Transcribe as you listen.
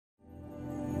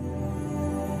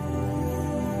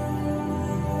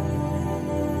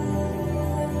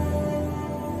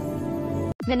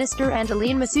Minister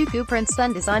Angeline Masuku Prince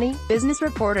Sunduzani, business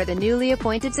reporter. The newly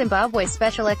appointed Zimbabwe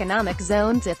Special Economic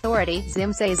Zones Authority,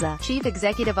 Zimseza, Chief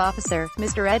Executive Officer,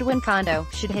 Mr. Edwin Kondo,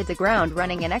 should hit the ground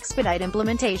running and expedite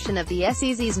implementation of the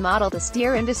SEZs model to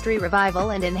steer industry revival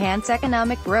and enhance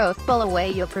economic growth,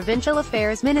 Bulawayo Provincial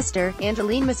Affairs Minister,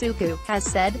 Angeline Masuku, has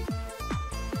said.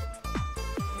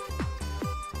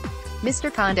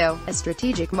 Mr. Kondo, a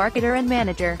strategic marketer and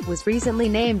manager, was recently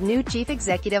named new Chief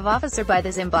Executive Officer by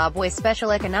the Zimbabwe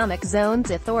Special Economic Zones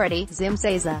Authority,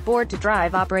 Zimseza, board to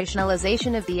drive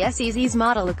operationalization of the SEZs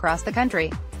model across the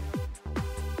country.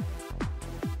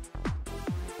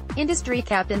 Industry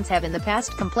captains have in the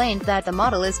past complained that the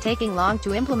model is taking long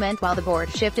to implement, while the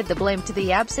board shifted the blame to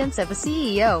the absence of a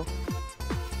CEO.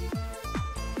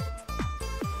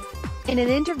 In an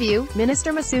interview,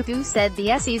 Minister Masuku said the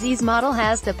SEZs model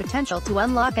has the potential to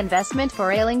unlock investment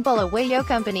for ailing Bulawayo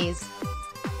companies.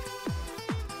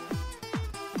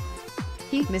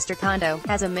 Mr. Kondo,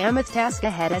 has a mammoth task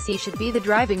ahead, as he should be the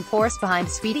driving force behind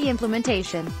speedy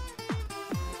implementation.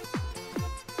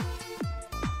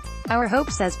 Our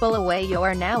hopes as Bulawayo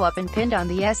are now up and pinned on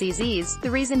the SEZs,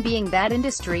 the reason being that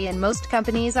industry and most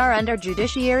companies are under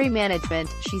judiciary management,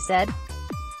 she said.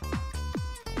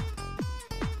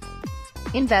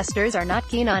 Investors are not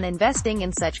keen on investing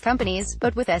in such companies,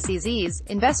 but with SEZs,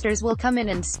 investors will come in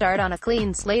and start on a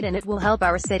clean slate, and it will help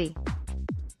our city.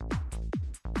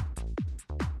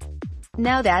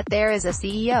 Now that there is a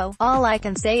CEO, all I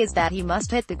can say is that he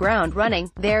must hit the ground running.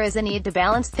 There is a need to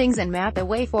balance things and map a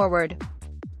way forward.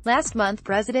 Last month,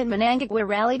 President Mnangagwa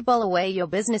rallied Bulawayo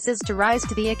businesses to rise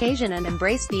to the occasion and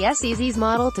embrace the SEZs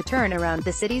model to turn around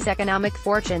the city's economic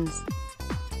fortunes.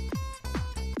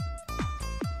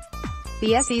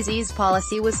 The SEZs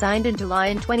policy was signed into law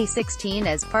in 2016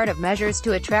 as part of measures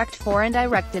to attract foreign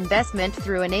direct investment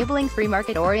through enabling free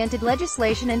market-oriented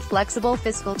legislation and flexible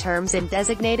fiscal terms in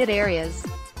designated areas.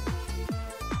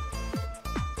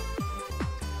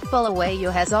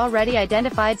 Bulawayo has already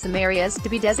identified some areas to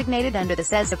be designated under the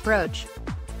SEZ approach.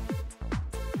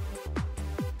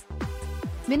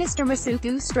 Minister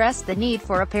Masuku stressed the need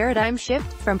for a paradigm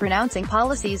shift, from pronouncing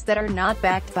policies that are not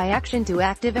backed by action to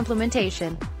active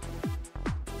implementation.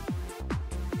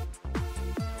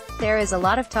 There is a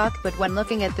lot of talk, but when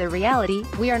looking at the reality,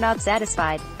 we are not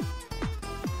satisfied.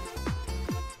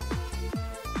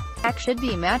 Act should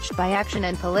be matched by action,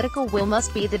 and political will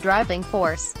must be the driving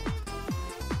force.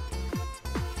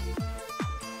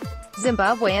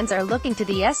 Zimbabweans are looking to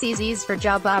the SEZs for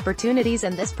job opportunities,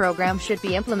 and this program should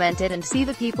be implemented and see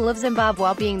the people of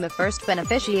Zimbabwe being the first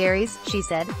beneficiaries, she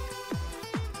said.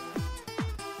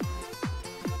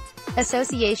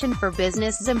 Association for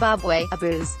Business Zimbabwe,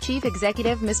 ABUZ, Chief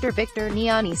Executive Mr. Victor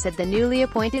Nyani said the newly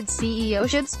appointed CEO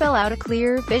should spell out a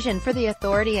clear vision for the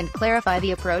authority and clarify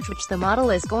the approach which the model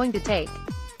is going to take.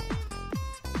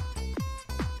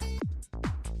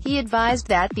 He advised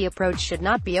that the approach should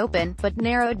not be open, but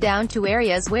narrowed down to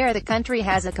areas where the country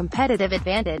has a competitive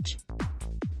advantage.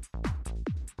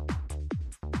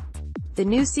 The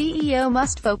new CEO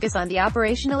must focus on the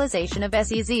operationalization of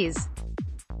SEZs.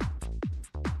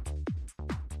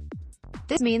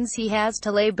 This means he has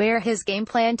to lay bare his game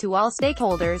plan to all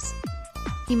stakeholders.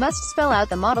 He must spell out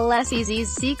the model SEZs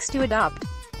seeks to adopt.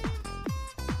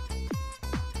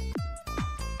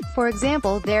 For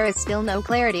example, there is still no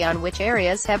clarity on which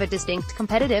areas have a distinct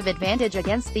competitive advantage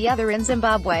against the other in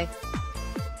Zimbabwe.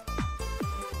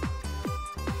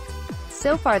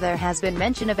 So far there has been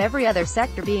mention of every other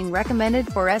sector being recommended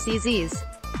for SEZs.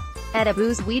 At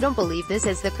ABUZ we don't believe this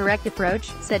is the correct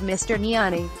approach, said Mr.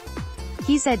 Nyani.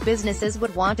 He said businesses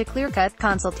would want a clear-cut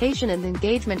consultation and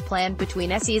engagement plan between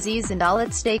SEZs and all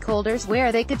its stakeholders,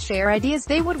 where they could share ideas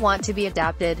they would want to be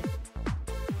adopted.